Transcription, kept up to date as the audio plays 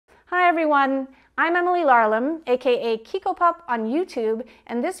Hi everyone, I'm Emily Larlam, aka Kiko Pup on YouTube,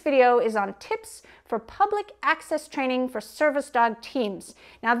 and this video is on tips for public access training for service dog teams.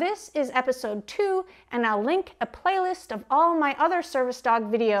 Now this is episode 2, and I'll link a playlist of all my other service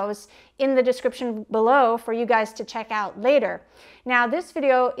dog videos in the description below for you guys to check out later. Now this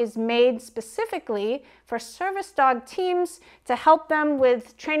video is made specifically for service dog teams to help them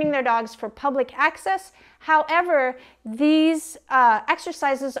with training their dogs for public access. However, these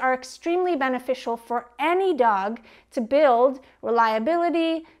exercises are extremely beneficial for any dog to build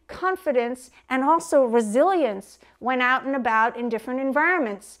reliability, confidence, and also resilience when out and about in different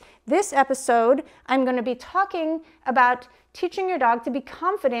environments. This episode, I'm going to be talking about teaching your dog to be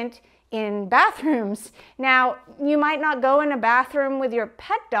confident in bathrooms. Now, you might not go in a bathroom with your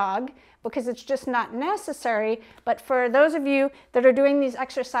pet dog because it's just not necessary, but for those of you that are doing these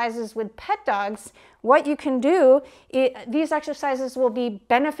exercises with pet dogs, what you can do, these exercises will be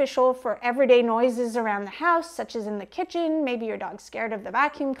beneficial for everyday noises around the house, such as in the kitchen, maybe your dog's scared of the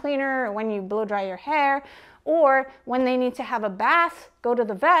vacuum cleaner, or when you blow dry your hair, or when they need to have a bath, go to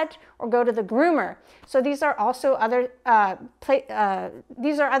the vet, or go to the groomer. So these are also other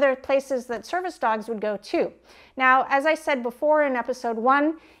places that service dogs would go to. Now, as I said before in episode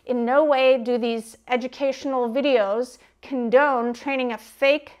 1, in no way do these educational videos condone training a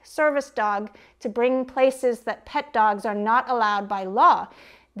fake service dog to bring places that pet dogs are not allowed by law.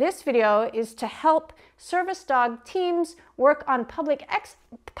 This video is to help service dog teams work on public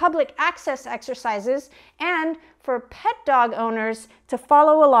access exercises and for pet dog owners to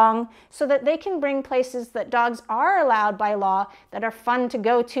follow along so that they can bring places that dogs are allowed by law that are fun to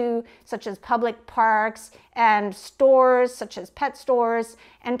go to, such as public parks and stores, such as pet stores,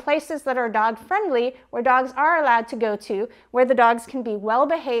 and places that are dog friendly where dogs are allowed to go to, where the dogs can be well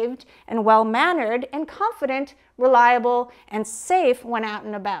behaved and well mannered and confident, reliable, and safe when out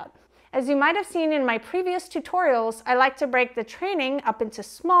and about. As you might have seen in my previous tutorials, I like to break the training up into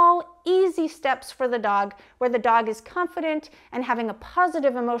small, easy steps for the dog, where the dog is confident and having a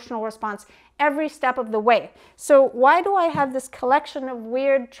positive emotional response every step of the way. So why do I have this collection of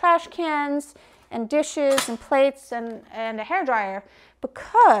weird trash cans and dishes and plates and a hairdryer?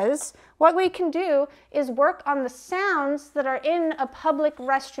 Because what we can do is work on the sounds that are in a public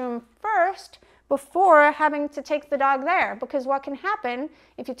restroom first, before having to take the dog there. Because what can happen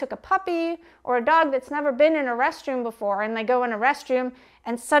if you took a puppy or a dog that's never been in a restroom before and they go in a restroom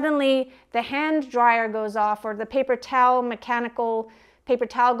and suddenly the hand dryer goes off or the mechanical paper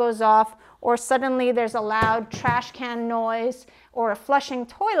towel goes off, or suddenly there's a loud trash can noise or a flushing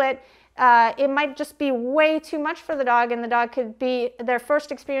toilet, it might just be way too much for the dog, and the dog could be, their first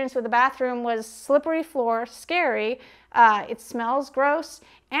experience with the bathroom was slippery floor, scary, it smells gross,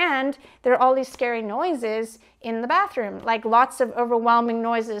 and there are all these scary noises in the bathroom, like lots of overwhelming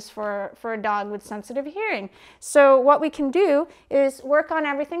noises for a dog with sensitive hearing. So what we can do is work on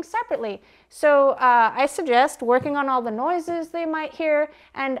everything separately. So I suggest working on all the noises they might hear,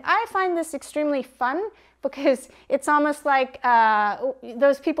 and I find this extremely fun because it's almost like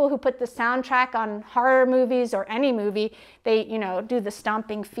those people who put the soundtrack on horror movies or any movie, they do the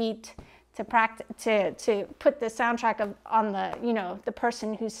stomping feet to put the soundtrack on the the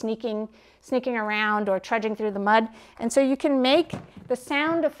person who's sneaking around or trudging through the mud. And so you can make the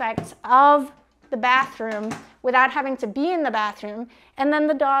sound effects of the bathroom without having to be in the bathroom, and then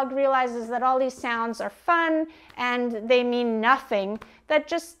the dog realizes that all these sounds are fun and they mean nothing,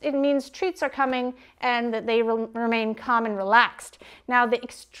 that it means treats are coming and that they remain calm and relaxed. Now, the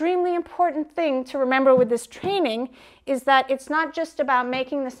extremely important thing to remember with this training is that it's not just about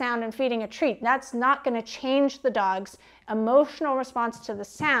making the sound and feeding a treat. That's not going to change the dog's emotional response to the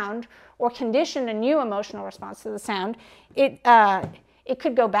sound or condition a new emotional response to the sound. It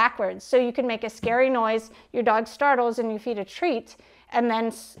could go backwards. So you can make a scary noise, your dog startles, and you feed a treat, and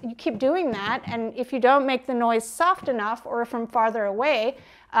then you keep doing that, and if you don't make the noise soft enough or from farther away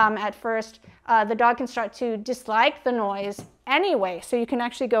at first, the dog can start to dislike the noise anyway, so you can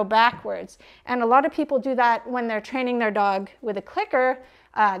actually go backwards. And a lot of people do that when they're training their dog with a clicker.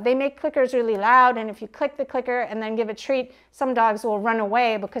 They make clickers really loud, and if you click the clicker and then give a treat, some dogs will run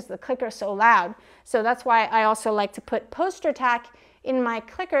away because the clicker is so loud. So that's why I also like to put poster tack in my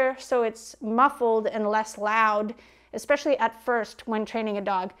clicker so it's muffled and less loud, especially at first when training a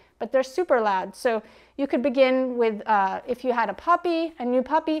dog, but they're super loud. So you could begin with, if you had a new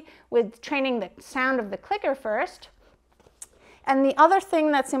puppy, with training the sound of the clicker first. And the other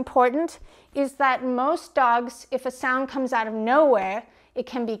thing that's important is that most dogs, if a sound comes out of nowhere, it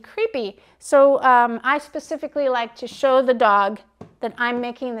can be creepy. So I specifically like to show the dog that I'm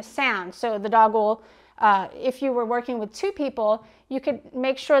making the sound. So the dog will if you were working with 2 people, you could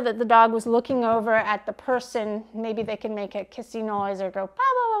make sure that the dog was looking over at the person. Maybe they can make a kissy noise or go bah,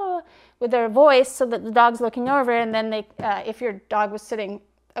 bah, bah, with their voice so that the dog's looking over, and then they, if your dog was sitting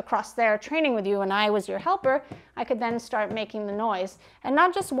across there training with you and I was your helper, I could then start making the noise. And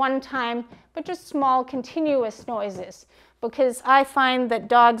not just one time, but just small continuous noises, because I find that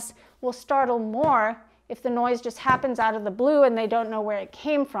dogs will startle more if the noise just happens out of the blue and they don't know where it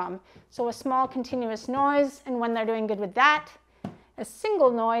came from. So a small continuous noise, and when they're doing good with that, a single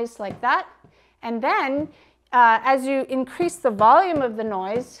noise like that. And then as you increase the volume of the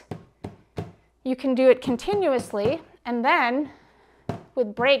noise, you can do it continuously, and then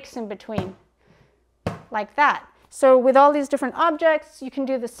with breaks in between, like that. So with all these different objects, you can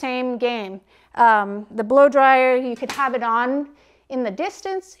do the same game. The blow dryer, you could have it on in the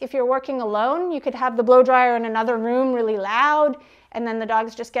distance. If you're working alone, you could have the blow dryer in another room really loud, and then the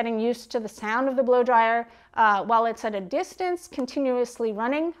dog's just getting used to the sound of the blow dryer while it's at a distance, continuously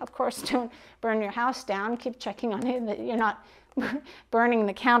running. Of course, don't burn your house down. Keep checking on it that you're not burning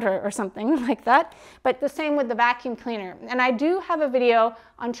the counter or something like that. But the same with the vacuum cleaner. And I do have a video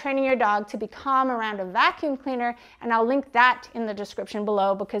on training your dog to be calm around a vacuum cleaner, and I'll link that in the description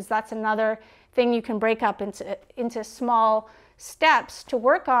below, because that's another thing you can break up into small steps to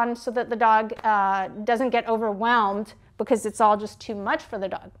work on so that the dog doesn't get overwhelmed because it's all just too much for the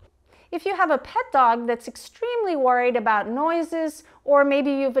dog. If you have a pet dog that's extremely worried about noises, or maybe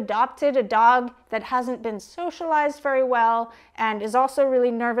you've adopted a dog that hasn't been socialized very well and is also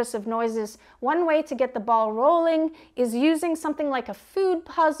really nervous of noises, one way to get the ball rolling is using something like a food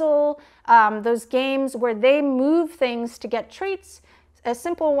puzzle, those games where they move things to get treats. A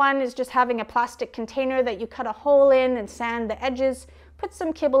simple one is just having a plastic container that you cut a hole in and sand the edges, put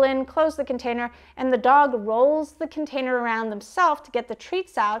some kibble in, close the container, and the dog rolls the container around themselves to get the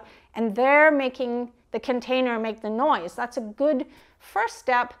treats out, and they're making the container make the noise. That's a good first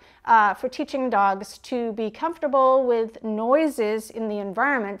step for teaching dogs to be comfortable with noises in the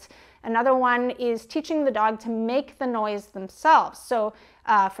environment. Another one is teaching the dog to make the noise themselves. So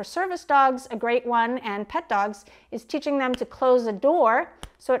for service dogs, a great one, and pet dogs, is teaching them to close a door.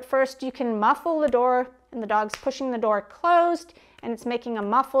 So at first you can muffle the door, and the dog's pushing the door closed, and it's making a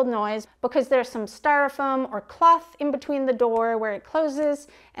muffled noise because there's some styrofoam or cloth in between the door where it closes.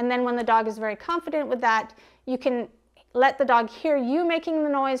 And then when the dog is very confident with that, you can let the dog hear you making the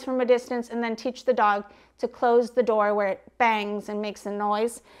noise from a distance, and then teach the dog to close the door where it bangs and makes a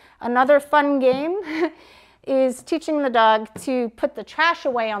noise. Another fun game is teaching the dog to put the trash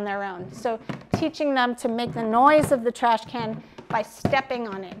away on their own. So teaching them to make the noise of the trash can by stepping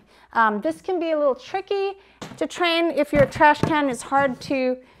on it. This can be a little tricky to train if your trash can is hard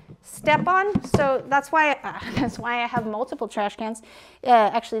to step on. So that's why I have multiple trash cans.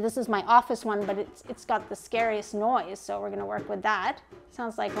 Actually, this is my office one, but it's got the scariest noise, so we're going to work with that.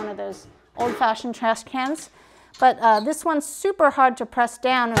 Sounds like one of those old-fashioned trash cans. But this one's super hard to press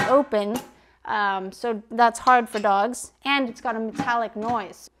down and open, so that's hard for dogs, and it's got a metallic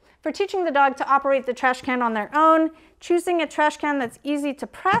noise. For teaching the dog to operate the trash can on their own, choosing a trash can that's easy to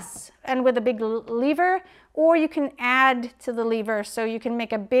press and with a big lever, or you can add to the lever, so you can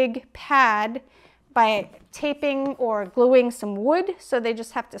make a big pad by taping or gluing some wood, so they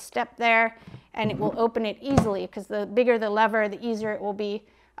just have to step there and it will open it easily, because the bigger the lever, the easier it will be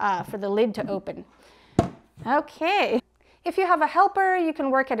for the lid to open. Okay. If you have a helper, you can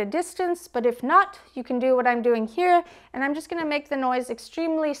work at a distance, but if not, you can do what I'm doing here, and I'm just going to make the noise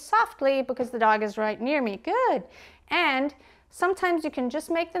extremely softly because the dog is right near me. Good. And sometimes you can just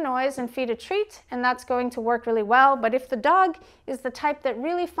make the noise and feed a treat, and that's going to work really well. But if the dog is the type that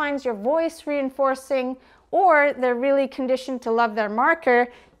really finds your voice reinforcing, or they're really conditioned to love their marker,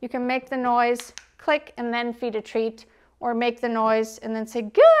 you can make the noise, click, and then feed a treat, or make the noise and then say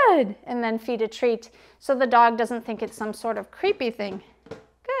good and then feed a treat, so the dog doesn't think it's some sort of creepy thing.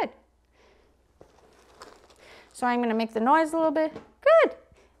 Good. So I'm going to make the noise a little bit. Good.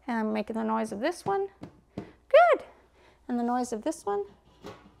 And I'm making the noise of this one. Good. And the noise of this one.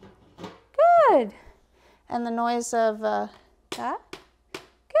 Good. And the noise of that.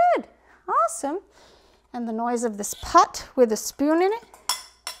 Good. Awesome. And the noise of this pot with a spoon in it.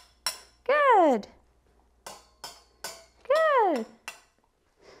 Good. Good.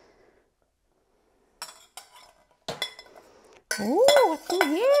 Ooh, what's in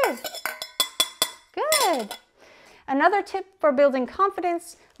here? Good. Another tip for building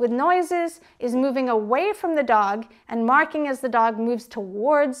confidence with noises is moving away from the dog and marking as the dog moves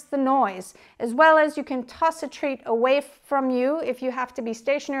towards the noise, as well as you can toss a treat away from you if you have to be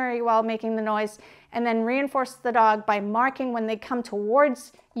stationary while making the noise, and then reinforce the dog by marking when they come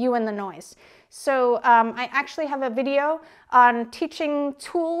towards you and the noise. So I actually have a video on teaching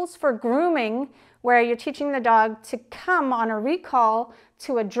tools for grooming, where you're teaching the dog to come on a recall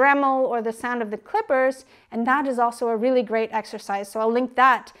to a Dremel or the sound of the clippers, and that is also a really great exercise. So I'll link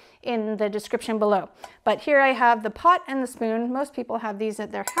that in the description below. But here I have the pot and the spoon. Most people have these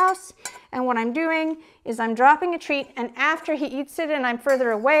at their house. And what I'm doing is I'm dropping a treat, and after he eats it and I'm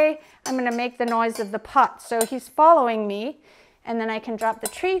further away, I'm gonna make the noise of the pot. So he's following me, and then I can drop the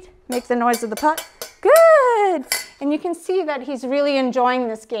treat, make the noise of the pot. Good! And you can see that he's really enjoying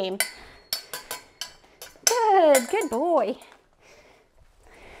this game. Good, good boy.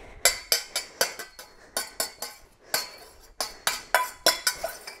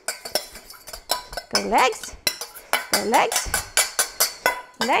 Go legs, go legs,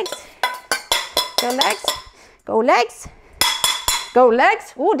 legs, go legs, go legs, go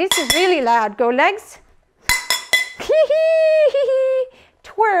legs. Oh, this is really loud. Go legs.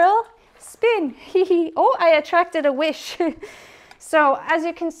 Twirl, spin. Oh, I attracted a wish. So as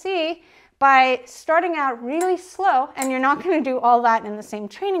you can see, by starting out really slow, and you're not going to do all that in the same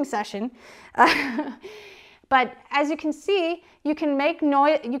training session, but as you can see, you can make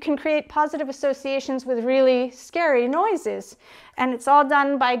noise, you can create positive associations with really scary noises. And it's all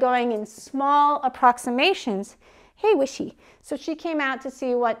done by going in small approximations. Hey, Wishy. So she came out to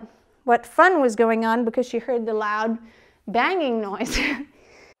see what fun was going on because she heard the loud banging noise.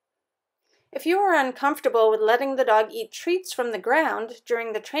 If you are uncomfortable with letting the dog eat treats from the ground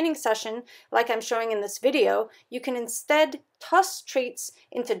during the training session, like I'm showing in this video, you can instead toss treats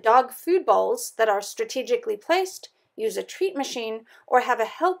into dog food bowls that are strategically placed, use a treat machine, or have a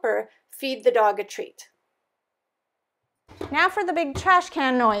helper feed the dog a treat. Now for the big trash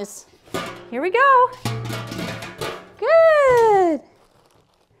can noise. Here we go. Good.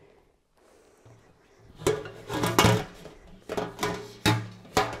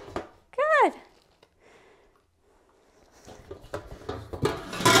 Good.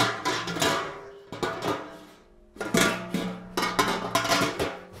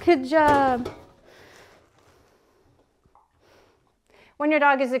 Good job. When your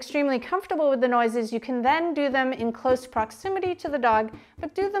dog is extremely comfortable with the noises, you can then do them in close proximity to the dog,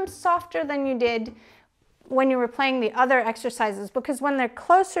 but do them softer than you did when you were playing the other exercises, because when they're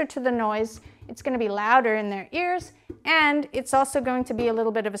closer to the noise, it's going to be louder in their ears, and it's also going to be a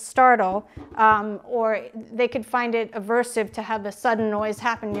little bit of a startle, or they could find it aversive to have a sudden noise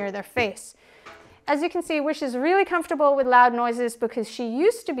happen near their face. As you can see, Wish is really comfortable with loud noises because she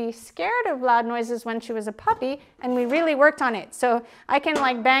used to be scared of loud noises when she was a puppy, and we really worked on it. So I can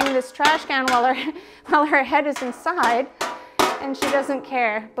like bang this trash can while her head is inside, and she doesn't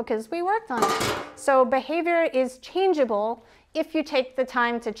care because we worked on it. So behavior is changeable if you take the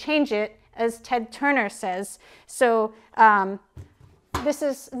time to change it, as Ted Turner says. So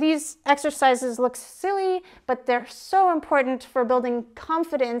these exercises look silly, but they're so important for building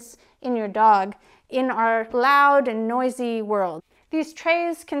confidence in your dog in our loud and noisy world. These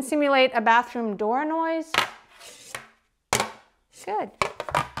trays can simulate a bathroom door noise. Good.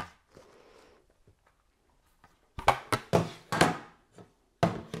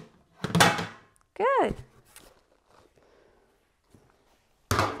 Good.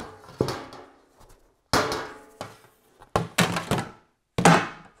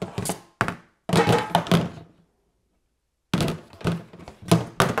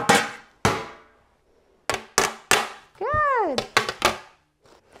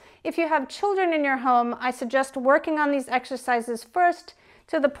 If you have children in your home, I suggest working on these exercises first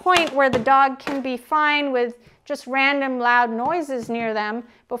to the point where the dog can be fine with just random loud noises near them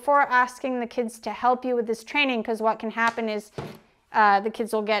before asking the kids to help you with this training, because what can happen is the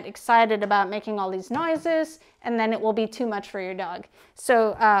kids will get excited about making all these noises, and then it will be too much for your dog.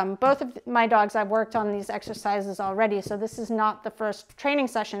 So both of my dogs, I've worked on these exercises already, so this is not the first training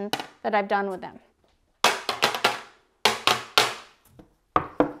session that I've done with them.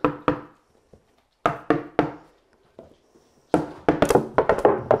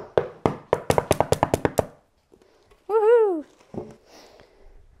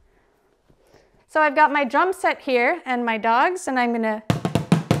 So I've got my drum set here and my dogs, and I'm gonna,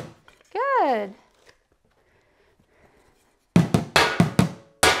 good.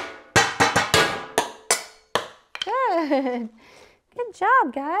 Good. Good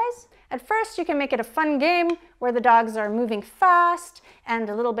job, guys. At first, you can make it a fun game where the dogs are moving fast and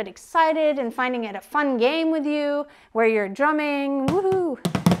a little bit excited and finding it a fun game with you, where you're drumming, woohoo.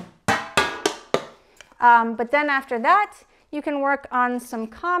 But then after that, you can work on some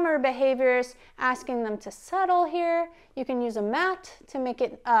calmer behaviors, asking them to settle here. You can use a mat to make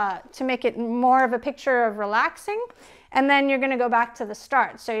it more of a picture of relaxing. And then you're going to go back to the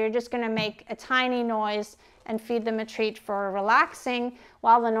start. So you're just going to make a tiny noise and feed them a treat for relaxing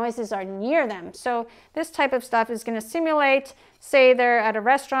while the noises are near them. So this type of stuff is going to simulate, say they're at a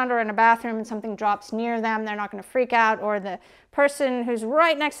restaurant or in a bathroom and something drops near them, they're not going to freak out, or the person who's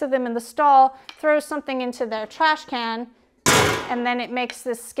right next to them in the stall throws something into their trash can, and then it makes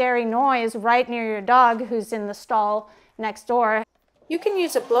this scary noise right near your dog who's in the stall next door. You can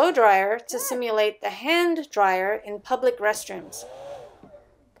use a blow dryer to simulate the hand dryer in public restrooms.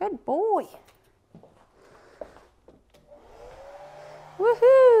 Good boy.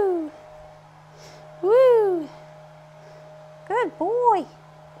 Woohoo! Woo! Good boy.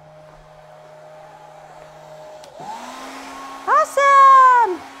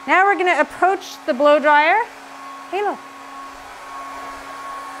 Awesome! Now we're going to approach the blow dryer. Halo.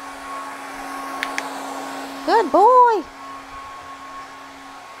 Good boy.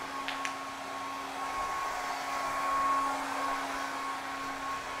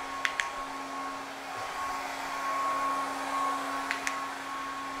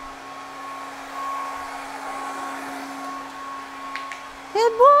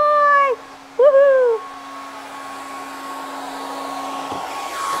 Good boy! Woohoo!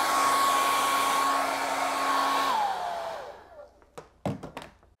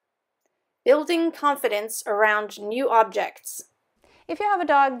 Building confidence around new objects. If you have a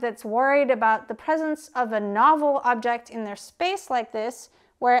dog that's worried about the presence of a novel object in their space like this,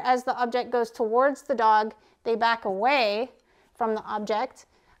 where as the object goes towards the dog, they back away from the object,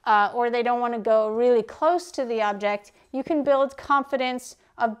 or they don't want to go really close to the object, you can build confidence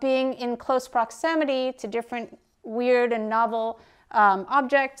of being in close proximity to different weird and novel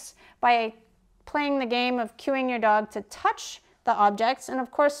objects by playing the game of cueing your dog to touch the objects. And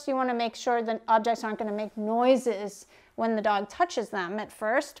of course, you want to make sure that objects aren't going to make noises when the dog touches them at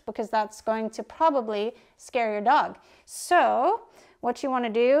first, because that's going to probably scare your dog. So what you want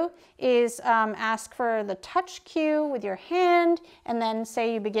to do is ask for the touch cue with your hand, and then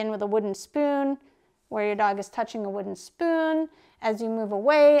say you begin with a wooden spoon where your dog is touching a wooden spoon as you move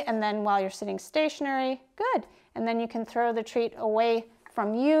away, and then while you're sitting stationary, good. And then you can throw the treat away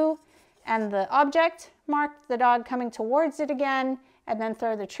from you and the object, mark the dog coming towards it again, and then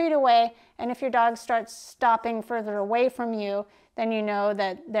throw the treat away. And if your dog starts stopping further away from you, then you know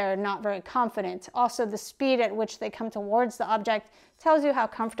that they're not very confident. Also, the speed at which they come towards the object tells you how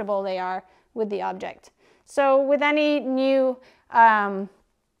comfortable they are with the object. So with any new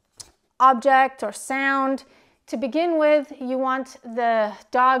object or sound, to begin with, you want the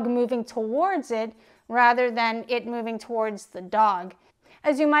dog moving towards it rather than it moving towards the dog.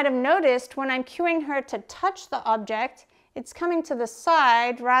 As you might have noticed, when I'm cueing her to touch the object, it's coming to the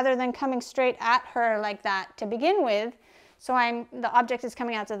side rather than coming straight at her like that to begin with. So the object is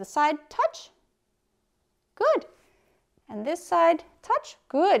coming out to the side, touch, good. And this side, touch,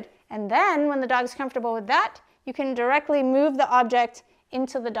 good. And then when the dog's comfortable with that, you can directly move the object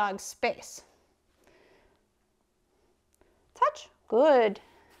into the dog's space. Touch, good.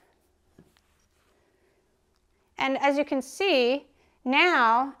 And as you can see,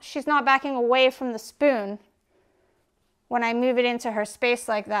 now she's not backing away from the spoon when I move it into her space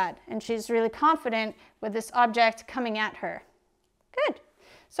like that, and she's really confident with this object coming at her. Good.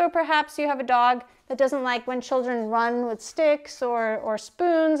 So perhaps you have a dog that doesn't like when children run with sticks or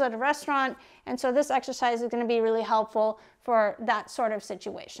spoons at a restaurant, and so this exercise is going to be really helpful for that sort of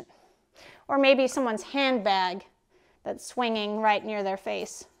situation. Or maybe someone's handbag that's swinging right near their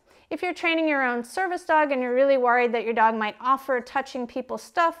face. If you're training your own service dog and you're really worried that your dog might offer touching people's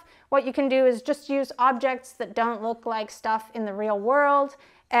stuff, what you can do is just use objects that don't look like stuff in the real world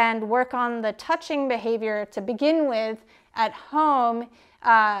and work on the touching behavior to begin with at home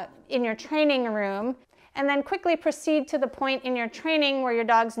in your training room, and then quickly proceed to the point in your training where your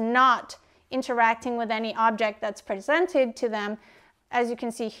dog's not interacting with any object that's presented to them. As you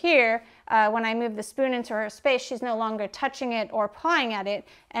can see here, when I move the spoon into her space, she's no longer touching it or pawing at it.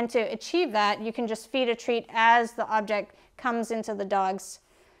 And to achieve that, you can just feed a treat as the object comes into the dog's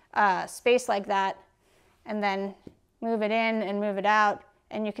space like that, and then move it in and move it out.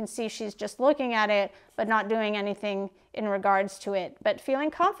 And you can see she's just looking at it, but not doing anything in regards to it, but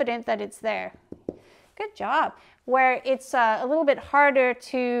feeling confident that it's there. Good job. Where it's a little bit harder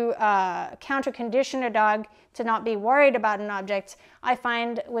to counter-condition a dog to not be worried about an object, I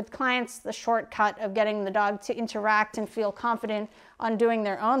find with clients the shortcut of getting the dog to interact and feel confident on doing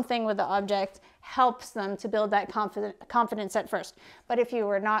their own thing with the object helps them to build that confidence at first. But if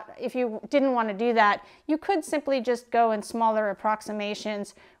you didn't want to do that, you could simply just go in smaller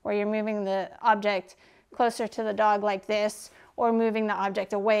approximations where you're moving the object closer to the dog like this, or moving the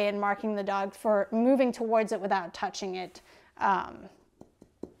object away and marking the dog for moving towards it without touching it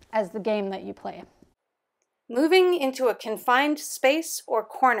as the game that you play. Moving into a confined space or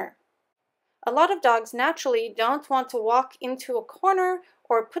corner. A lot of dogs naturally don't want to walk into a corner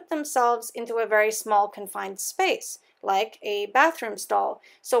or put themselves into a very small confined space, like a bathroom stall.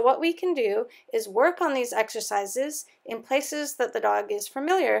 So what we can do is work on these exercises in places that the dog is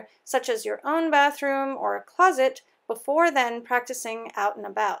familiar, such as your own bathroom or a closet, before then practicing out and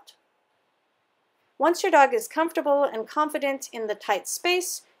about. Once your dog is comfortable and confident in the tight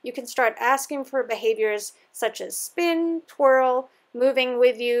space, you can start asking for behaviors such as spin, twirl, moving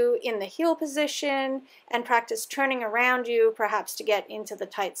with you in the heel position, and practice turning around you, perhaps to get into the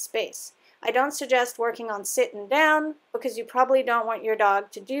tight space. I don't suggest working on sit and down because you probably don't want your dog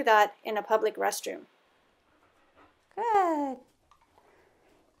to do that in a public restroom. Good.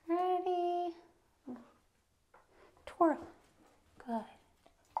 Ready? Twirl. Good.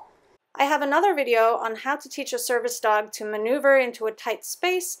 I have another video on how to teach a service dog to maneuver into a tight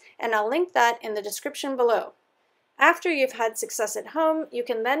space, and I'll link that in the description below. After you've had success at home, you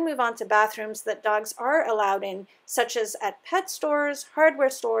can then move on to bathrooms that dogs are allowed in, such as at pet stores, hardware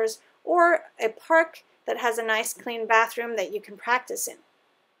stores, or a park that has a nice clean bathroom that you can practice in.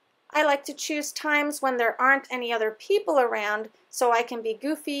 I like to choose times when there aren't any other people around so I can be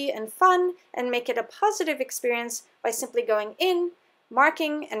goofy and fun and make it a positive experience by simply going in,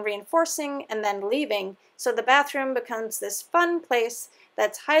 marking and reinforcing, and then leaving, so the bathroom becomes this fun place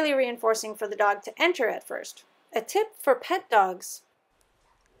that's highly reinforcing for the dog to enter at first. A tip for pet dogs.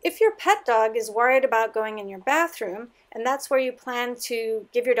 If your pet dog is worried about going in your bathroom, and that's where you plan to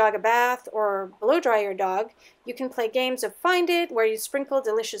give your dog a bath or blow dry your dog, you can play games of Find It, where you sprinkle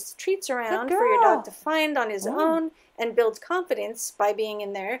delicious treats around for your dog to find on his own and build confidence by being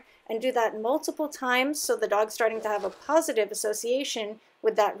in there, and do that multiple times so the dog's starting to have a positive association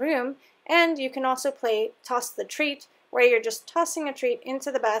with that room. And you can also play Toss the Treat, where you're just tossing a treat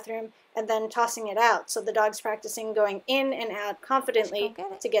into the bathroom and then tossing it out, so the dog's practicing going in and out confidently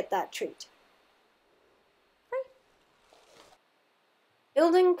to get that treat.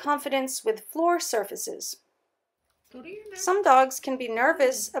 Building confidence with floor surfaces. Some dogs can be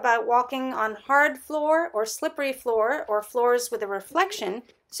nervous about walking on hard floor or slippery floor or floors with a reflection,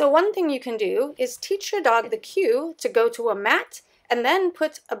 so one thing you can do is teach your dog the cue to go to a mat and then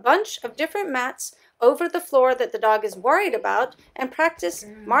put a bunch of different mats over the floor that the dog is worried about, and practice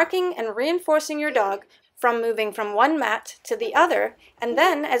marking and reinforcing your dog from moving from one mat to the other. And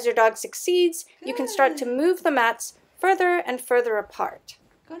then as your dog succeeds, you can start to move the mats further and further apart.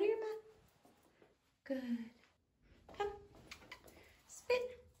 Go to your mat. Good. Come. Spin.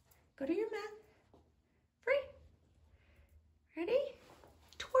 Go to your mat. Free. Ready?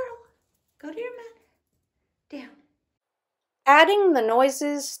 Twirl. Go to your mat. Down. Adding the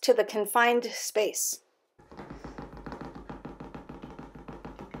noises to the confined space.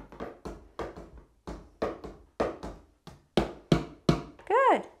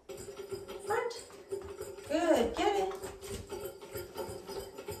 Good. Front. Good. Get it.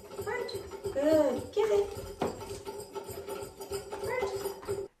 Front. Good. Get it. Front.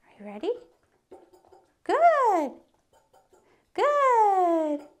 Are you ready? Good.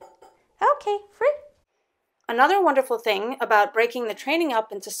 Good. Okay. Free. Another wonderful thing about breaking the training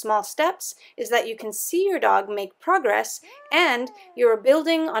up into small steps is that you can see your dog make progress, and you're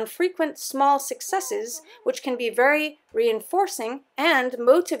building on frequent small successes, which can be very reinforcing and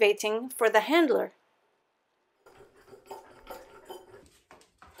motivating for the handler.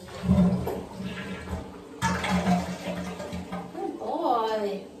 Good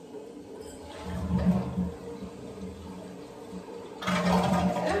boy.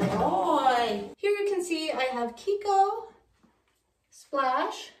 Here you can see I have Kiko,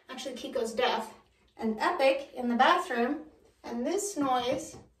 Splash, actually Kiko's deaf, and Epic in the bathroom, and this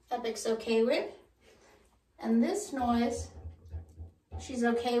noise Epic's okay with, and this noise she's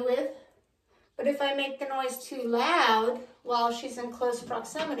okay with. But if I make the noise too loud while she's in close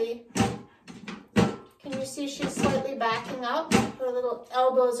proximity, can you see she's slightly backing up? Her little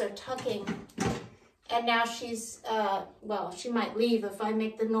elbows are tucking. And now she's, well, she might leave if I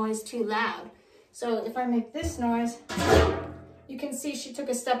make the noise too loud. So if I make this noise, you can see she took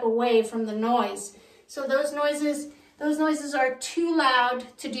a step away from the noise. So those noises are too loud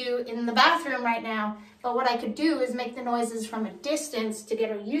to do in the bathroom right now. But what I could do is make the noises from a distance to get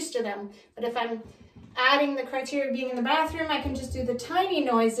her used to them. But if I'm adding the criteria of being in the bathroom, I can just do the tiny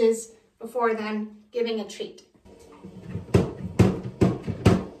noises before then giving a treat.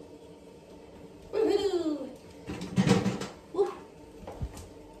 Woohoo! Woo.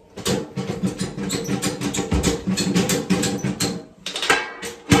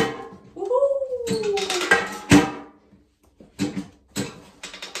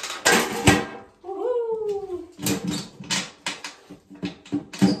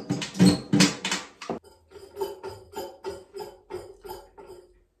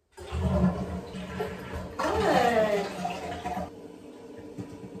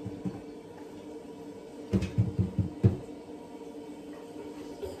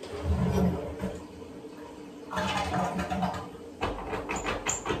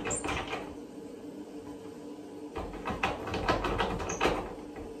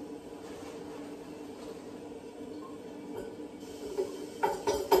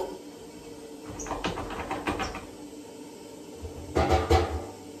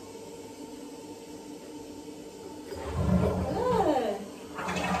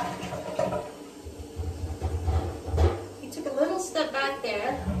 Step back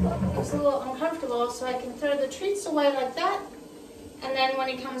there. It's a little uncomfortable, so I can throw the treats away like that, and then when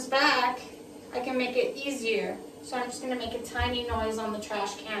he comes back I can make it easier. So I'm just going to make a tiny noise on the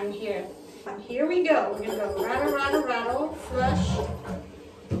trash can here. Here we go. We're going to go rattle, rattle, rattle, flush.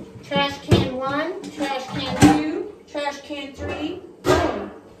 Trash can 1, trash can 2, trash can 3,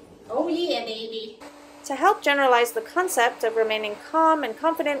 boom. Oh yeah, baby. To help generalize the concept of remaining calm and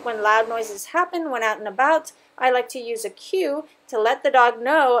confident when loud noises happen when out and about, I like to use a cue to let the dog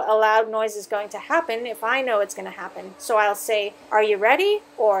know a loud noise is going to happen if I know it's going to happen. So I'll say, "Are you ready?"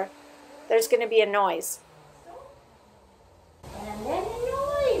 or "There's going to be a noise." And then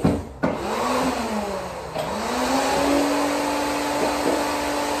a noise.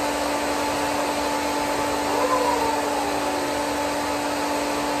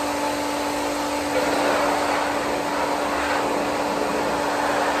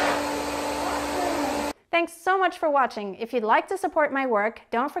 Thanks so much for watching. If you'd like to support my work,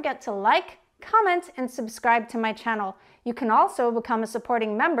 don't forget to like, comment, and subscribe to my channel. You can also become a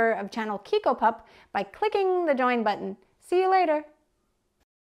supporting member of Channel Kiko Pup by clicking the join button. See you later.